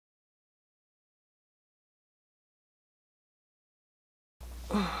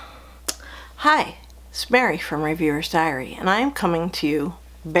Hi, it's Mary from Reviewer's Diary, and I am coming to you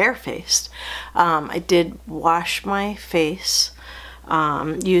barefaced. I did wash my face,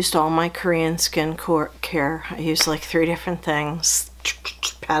 used all my Korean skin care. I used like 3 different things,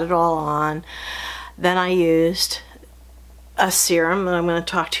 pat it all on. Then I used a serum that I'm going to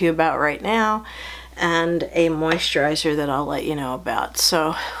talk to you about right now, and a moisturizer that I'll let you know about.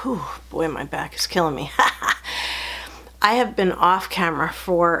 So, whew, boy, my back is killing me. I have been off camera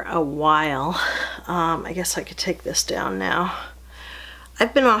for a while. I guess I could take this down now.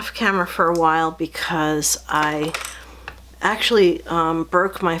 I've been off camera for a while because I actually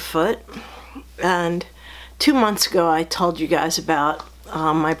broke my foot, and 2 months ago I told you guys about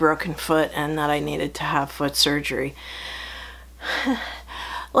my broken foot and that I needed to have foot surgery.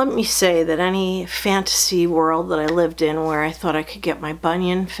 Let me say that any fantasy world that I lived in where I thought I could get my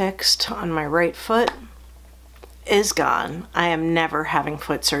bunion fixed on my right foot is gone. I am never having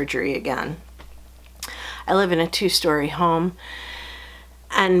foot surgery again. I live in a 2-story home,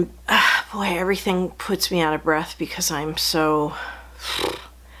 and boy, everything puts me out of breath because I'm so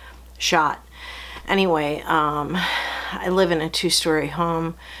shot. Anyway, I live in a 2-story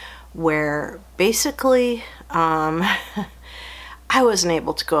home where basically I wasn't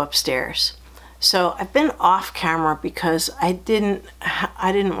able to go upstairs. So I've been off camera because I didn't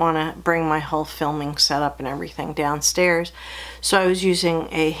want to bring my whole filming setup and everything downstairs. So I was using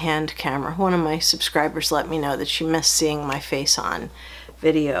a hand camera. One of my subscribers let me know that she missed seeing my face on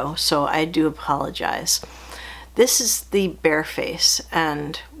video, so I do apologize. This is the bare face,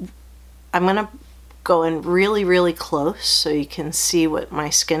 and I'm going to go in really, really close so you can see what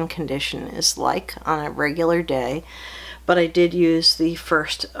my skin condition is like on a regular day. But I did use the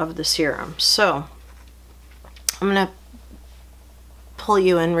first of the serums. So I'm going to pull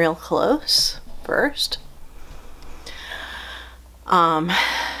you in real close first. I'm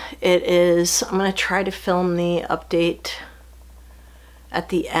going to try to film the update at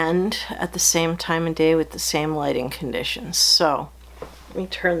the end at the same time of day with the same lighting conditions. So let me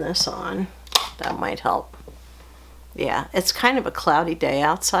turn this on. That might help. Yeah, it's kind of a cloudy day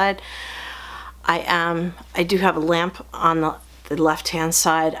outside. I do have a lamp on the left-hand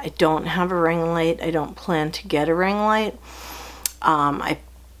side. I don't have a ring light. I don't plan to get a ring light. I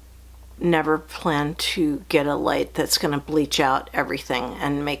never plan to get a light that's going to bleach out everything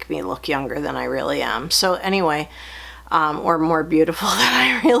and make me look younger than I really am. So anyway, or more beautiful than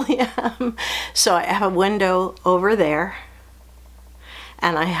I really am. So I have a window over there,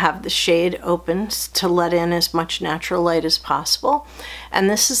 and I have the shade open to let in as much natural light as possible. And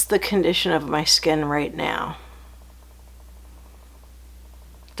this is the condition of my skin right now.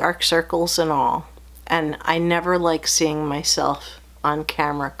 Dark circles and all. And I never like seeing myself on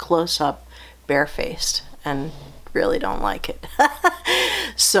camera close up barefaced, and really don't like it.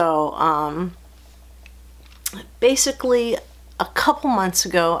 So basically a couple months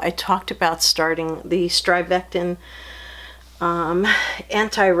ago I talked about starting the StriVectin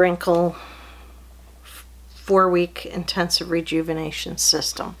anti-wrinkle 4-week intensive rejuvenation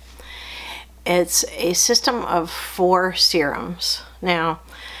system. It's a system of 4 serums. Now,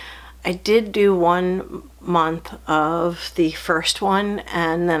 I did do 1 month of the first one,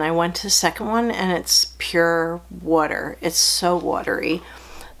 and then I went to the second one, and it's pure water. It's so watery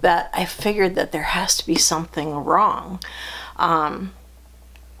that I figured that there has to be something wrong.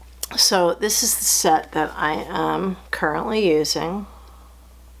 So this is the set that I am currently using.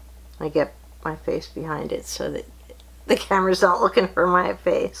 I get my face behind it so that the camera's not looking for my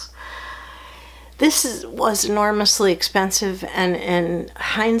face. This was enormously expensive, and in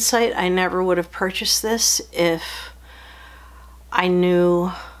hindsight I never would have purchased this if I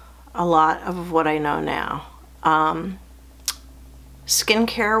knew a lot of what I know now.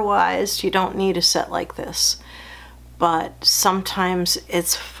 Skincare wise, you don't need a set like this. But sometimes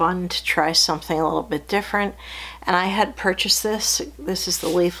it's fun to try something a little bit different. And I had purchased this. This is the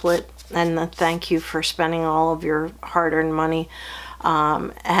leaflet, and the thank you for spending all of your hard-earned money.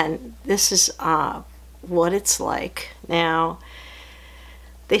 And this is what it's like. Now,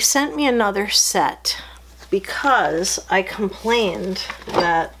 they sent me another set because I complained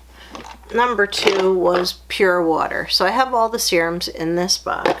that number 2 was pure water. So I have all the serums in this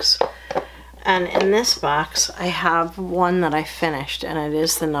box. And in this box, I have one that I finished, and it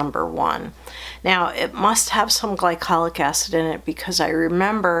is the number 1. Now, it must have some glycolic acid in it because I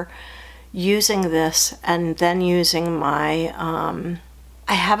remember using this and then using my,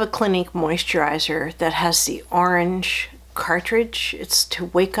 I have a Clinique moisturizer that has the orange cartridge. It's to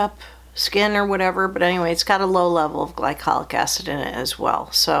wake up skin or whatever, but anyway, it's got a low level of glycolic acid in it as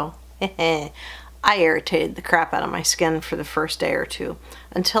well. So I irritated the crap out of my skin for the first day or two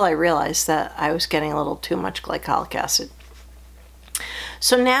until I realized that I was getting a little too much glycolic acid.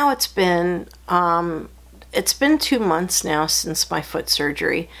 So now it's been 2 months now since my foot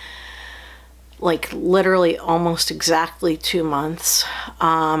surgery. Like literally almost exactly 2 months.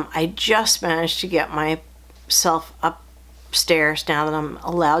 I just managed to get myself upstairs now that I'm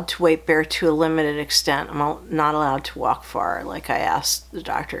allowed to weight bear to a limited extent. I'm not allowed to walk far. Like I asked the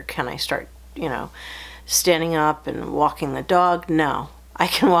doctor, can I start, you know, standing up and walking the dog? No, I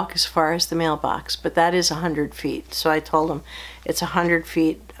can walk as far as the mailbox, but that is 100 feet. So I told him it's 100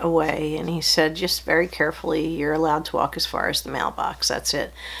 feet away, and he said, just very carefully, you're allowed to walk as far as the mailbox. That's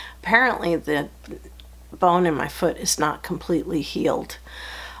it. Apparently the bone in my foot is not completely healed.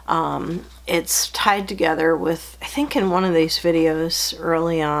 It's tied together with, I think in one of these videos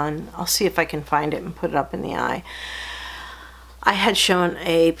early on, I'll see if I can find it and put it up in the eye, I had shown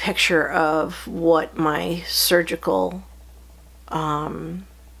a picture of what my surgical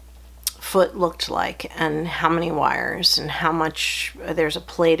foot looked like and how many wires and how much, there's a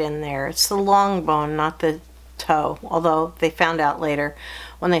plate in there. It's the long bone, not the toe, although they found out later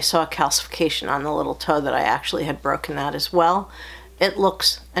when they saw calcification on the little toe that I actually had broken that as well. It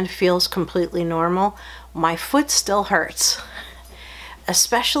looks and feels completely normal. My foot still hurts,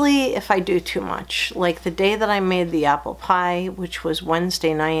 especially if I do too much. Like the day that I made the apple pie, which was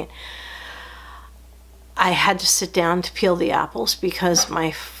Wednesday night, I had to sit down to peel the apples because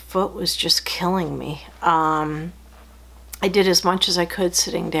my foot was just killing me. I did as much as I could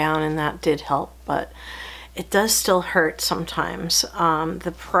sitting down, and that did help, but it does still hurt sometimes.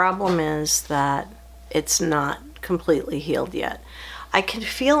 The problem is that it's not completely healed yet. I can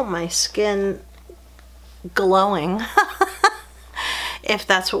feel my skin glowing, if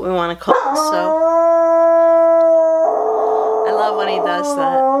that's what we want to call it. So I love when he does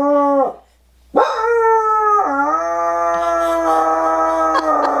that.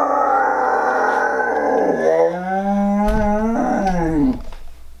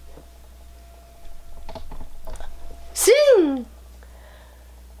 Sing!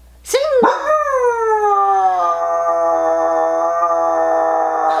 Sing!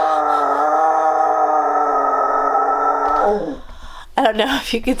 I don't know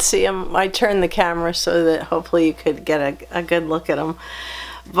if you could see him. I turned the camera so that hopefully you could get a good look at him.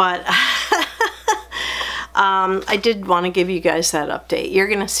 But I did want to give you guys that update. You're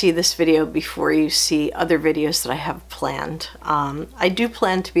going to see this video before you see other videos that I have planned. I do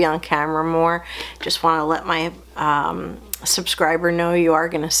plan to be on camera more. Just want to let my subscriber know you are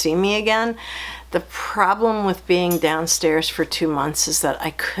going to see me again. The problem with being downstairs for 2 months is that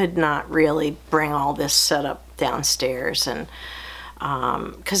I could not really bring all this setup downstairs, and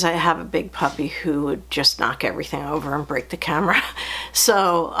because I have a big puppy who would just knock everything over and break the camera.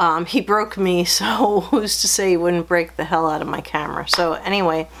 So he broke me, so who's to say he wouldn't break the hell out of my camera? So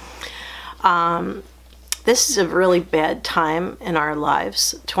anyway, this is a really bad time in our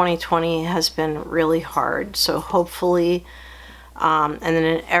lives. 2020 has been really hard, so hopefully, and then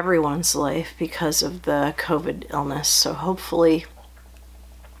in everyone's life because of the COVID illness, so hopefully,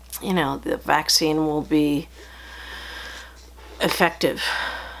 you know, the vaccine will be effective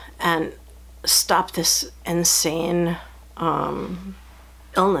and stop this insane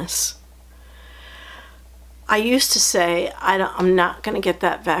illness. I used to say I'm not going to get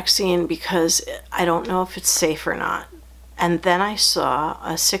that vaccine because I don't know if it's safe or not. And then I saw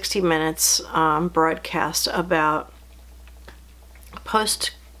a 60 Minutes broadcast about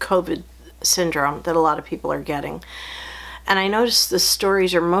post-COVID syndrome that a lot of people are getting. And I noticed the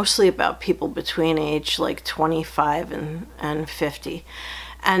stories are mostly about people between age like 25 and 50.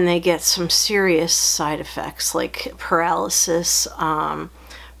 And they get some serious side effects like paralysis,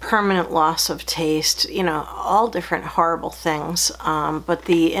 permanent loss of taste, you know, all different horrible things. But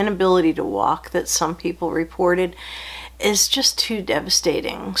the inability to walk that some people reported is just too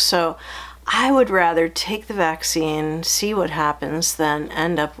devastating. So I would rather take the vaccine, see what happens, than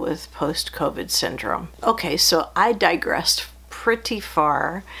end up with post-COVID syndrome. Okay, so I digressed pretty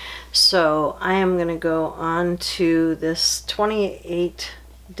far. So I am going to go on to this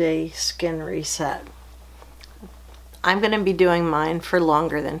 28-day skin reset. I'm going to be doing mine for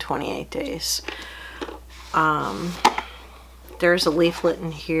longer than 28 days. There's a leaflet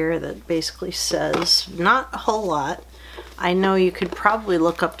in here that basically says not a whole lot. I know you could probably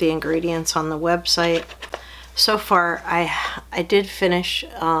look up the ingredients on the website. So far, I did finish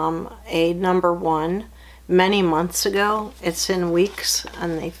a #1 many months ago. It's in weeks,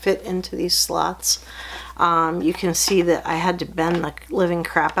 and they fit into these slots. You can see that I had to bend the living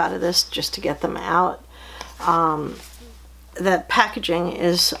crap out of this just to get them out. that packaging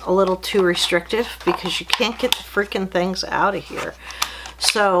is a little too restrictive because you can't get the freaking things out of here.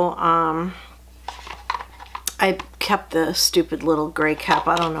 So I kept the stupid little gray cap.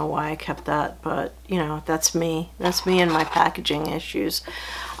 I don't know why I kept that, but you know, that's me. That's me and my packaging issues.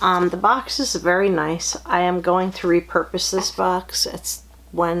 The box is very nice. I am going to repurpose this box. It's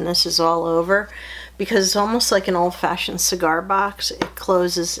when this is all over, because it's almost like an old-fashioned cigar box. It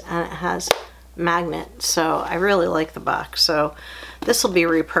closes and it has magnet, so I really like the box. So this will be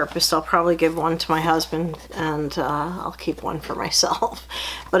repurposed. I'll probably give one to my husband, and I'll keep one for myself.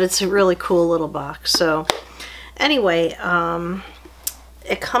 But it's a really cool little box. So anyway,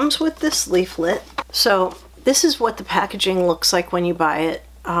 it comes with this leaflet. So this is what the packaging looks like when you buy it.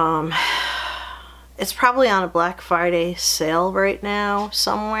 It's probably on a Black Friday sale right now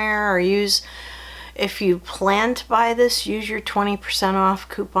somewhere, or if you plan to buy this, use your 20% off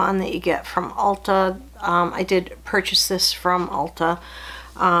coupon that you get from Ulta. I did purchase this from Ulta.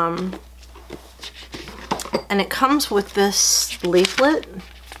 And it comes with this leaflet.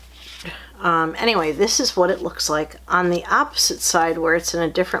 Anyway, this is what it looks like. On the opposite side, where it's in a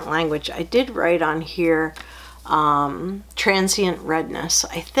different language, I did write on here transient redness.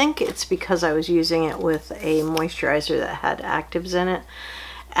 I think it's because I was using it with a moisturizer that had actives in it,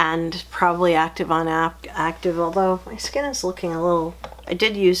 and probably active on active, although my skin is looking a little, I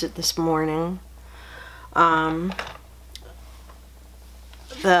did use it this morning. The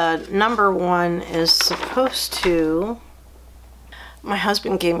number one is supposed to, my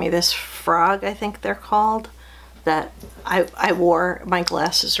husband gave me this frog, I think they're called, that I wore my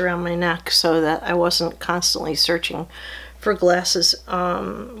glasses around my neck so that I wasn't constantly searching for glasses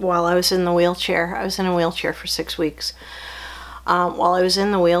while I was in the wheelchair. I was in a wheelchair for 6 weeks. While I was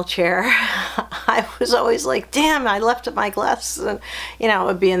in the wheelchair, I was always like, damn, I left my glasses, and you know, it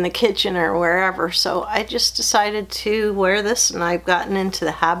would be in the kitchen or wherever. So I just decided to wear this, and I've gotten into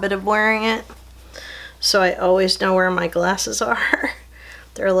the habit of wearing it. So I always know where my glasses are.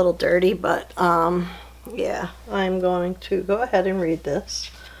 They're a little dirty, but yeah, I'm going to go ahead and read this.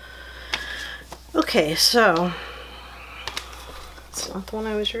 Okay, so it's not the one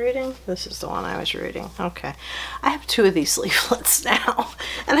I was reading. This is the one I was reading. Okay. I have 2 of these leaflets now,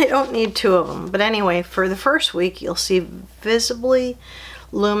 and I don't need 2 of them. But anyway, for the first week, you'll see visibly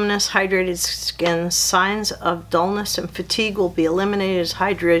luminous, hydrated skin. Signs of dullness and fatigue will be eliminated as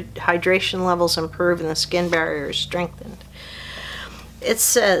hydration levels improve and the skin barrier is strengthened. It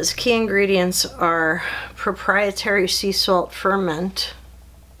says key ingredients are proprietary sea salt ferment,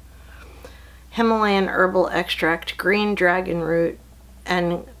 Himalayan herbal extract, green dragon root,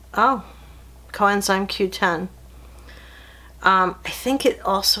 and coenzyme Q10. I think it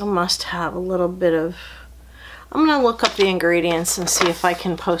also must have a little bit of, I'm going to look up the ingredients and see if I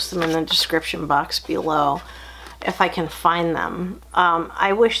can post them in the description box below, if I can find them.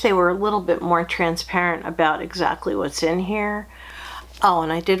 I wish they were a little bit more transparent about exactly what's in here. Oh,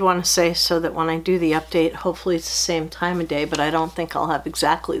 and I did want to say, so that when I do the update, hopefully it's the same time of day, but I don't think I'll have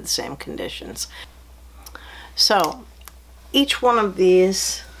exactly the same conditions. So, each one of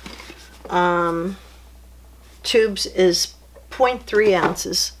these tubes is 0.3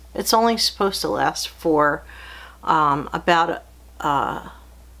 ounces. It's only supposed to last for about a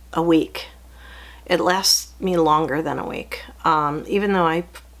week. It lasts me longer than a week. Even though I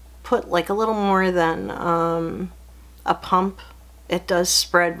put like a little more than a pump, it does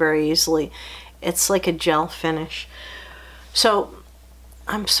spread very easily. It's like a gel finish. So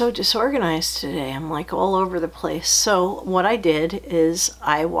I'm so disorganized today. I'm like all over the place. So what I did is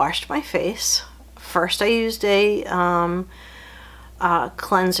I washed my face. First I used a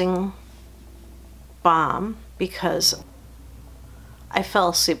cleansing balm because I fell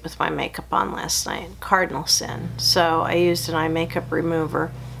asleep with my makeup on last night. Cardinal sin. So I used an eye makeup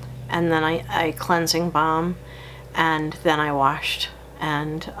remover, and then I cleansing balm, and then I washed.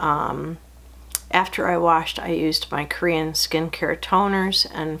 And after I washed, I used my Korean skincare toners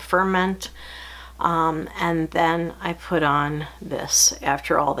and ferment, and then I put on this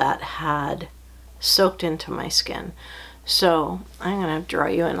after all that had soaked into my skin. So I'm going to draw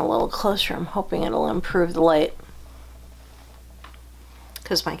you in a little closer. I'm hoping it'll improve the light,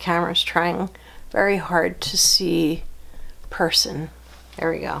 because my camera's trying very hard to see person.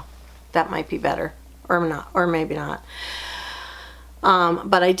 There we go. That might be better, or not, or maybe not.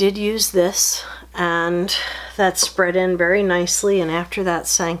 But I did use this, and that spread in very nicely, and after that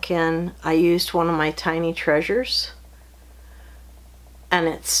sank in, I used one of my Tiny Treasures, and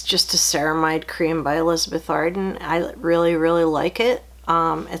it's just a ceramide cream by Elizabeth Arden. I really, really like it.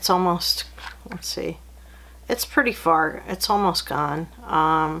 It's almost, let's see, it's pretty far, it's almost gone.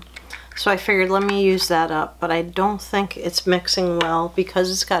 So I figured let me use that up, but I don't think it's mixing well because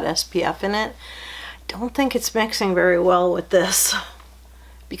it's got SPF in it. I don't think it's mixing very well with this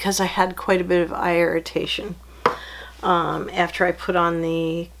because I had quite a bit of eye irritation after I put on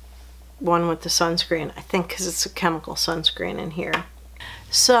the one with the sunscreen. I think because it's a chemical sunscreen in here.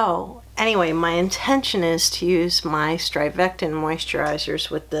 So anyway, my intention is to use my StriVectin moisturizers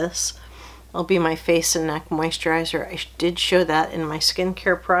with this. It'll be my face and neck moisturizer. I did show that in my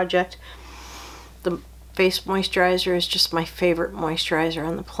skincare project. The face moisturizer is just my favorite moisturizer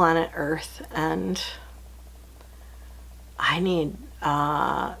on the planet Earth, and I need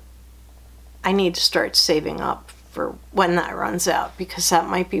to start saving up for when that runs out, because that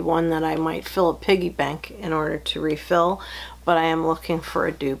might be one that I might fill a piggy bank in order to refill, but I am looking for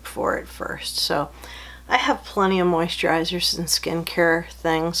a dupe for it first. So I have plenty of moisturizers and skincare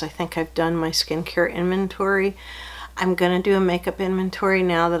things. I think I've done my skincare inventory. I'm gonna do a makeup inventory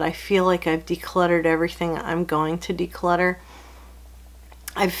now that I feel like I've decluttered everything I'm going to declutter.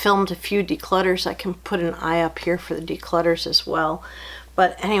 I've filmed a few declutters. I can put an eye up here for the declutters as well.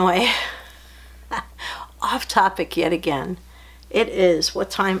 But anyway, off topic yet again. It is,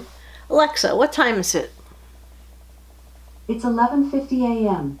 what time? Alexa, what time is it? It's 11:50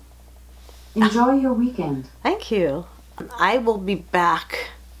 a.m. Enjoy your weekend. Thank you. I will be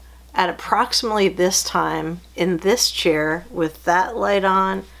back at approximately this time in this chair with that light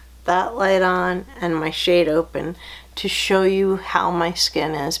on, and my shade open to show you how my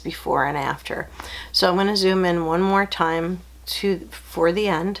skin is before and after. So I'm going to zoom in one more time for the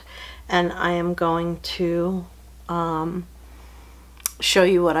end, and I am going to show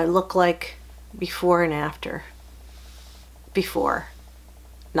you what I look like before and after. Before,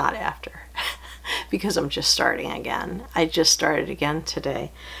 not after. Because I'm just starting again. I just started again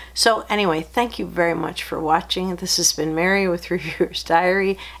today. So anyway, thank you very much for watching. This has been Mary with Reviewer's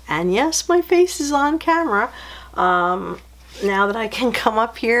Diary. And yes, my face is on camera. Now that I can come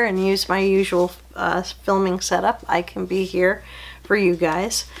up here and use my usual filming setup, I can be here for you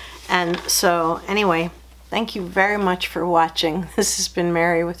guys. And so anyway, thank you very much for watching. This has been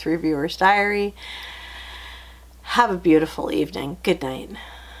Mary with Reviewer's Diary. Have a beautiful evening. Good night.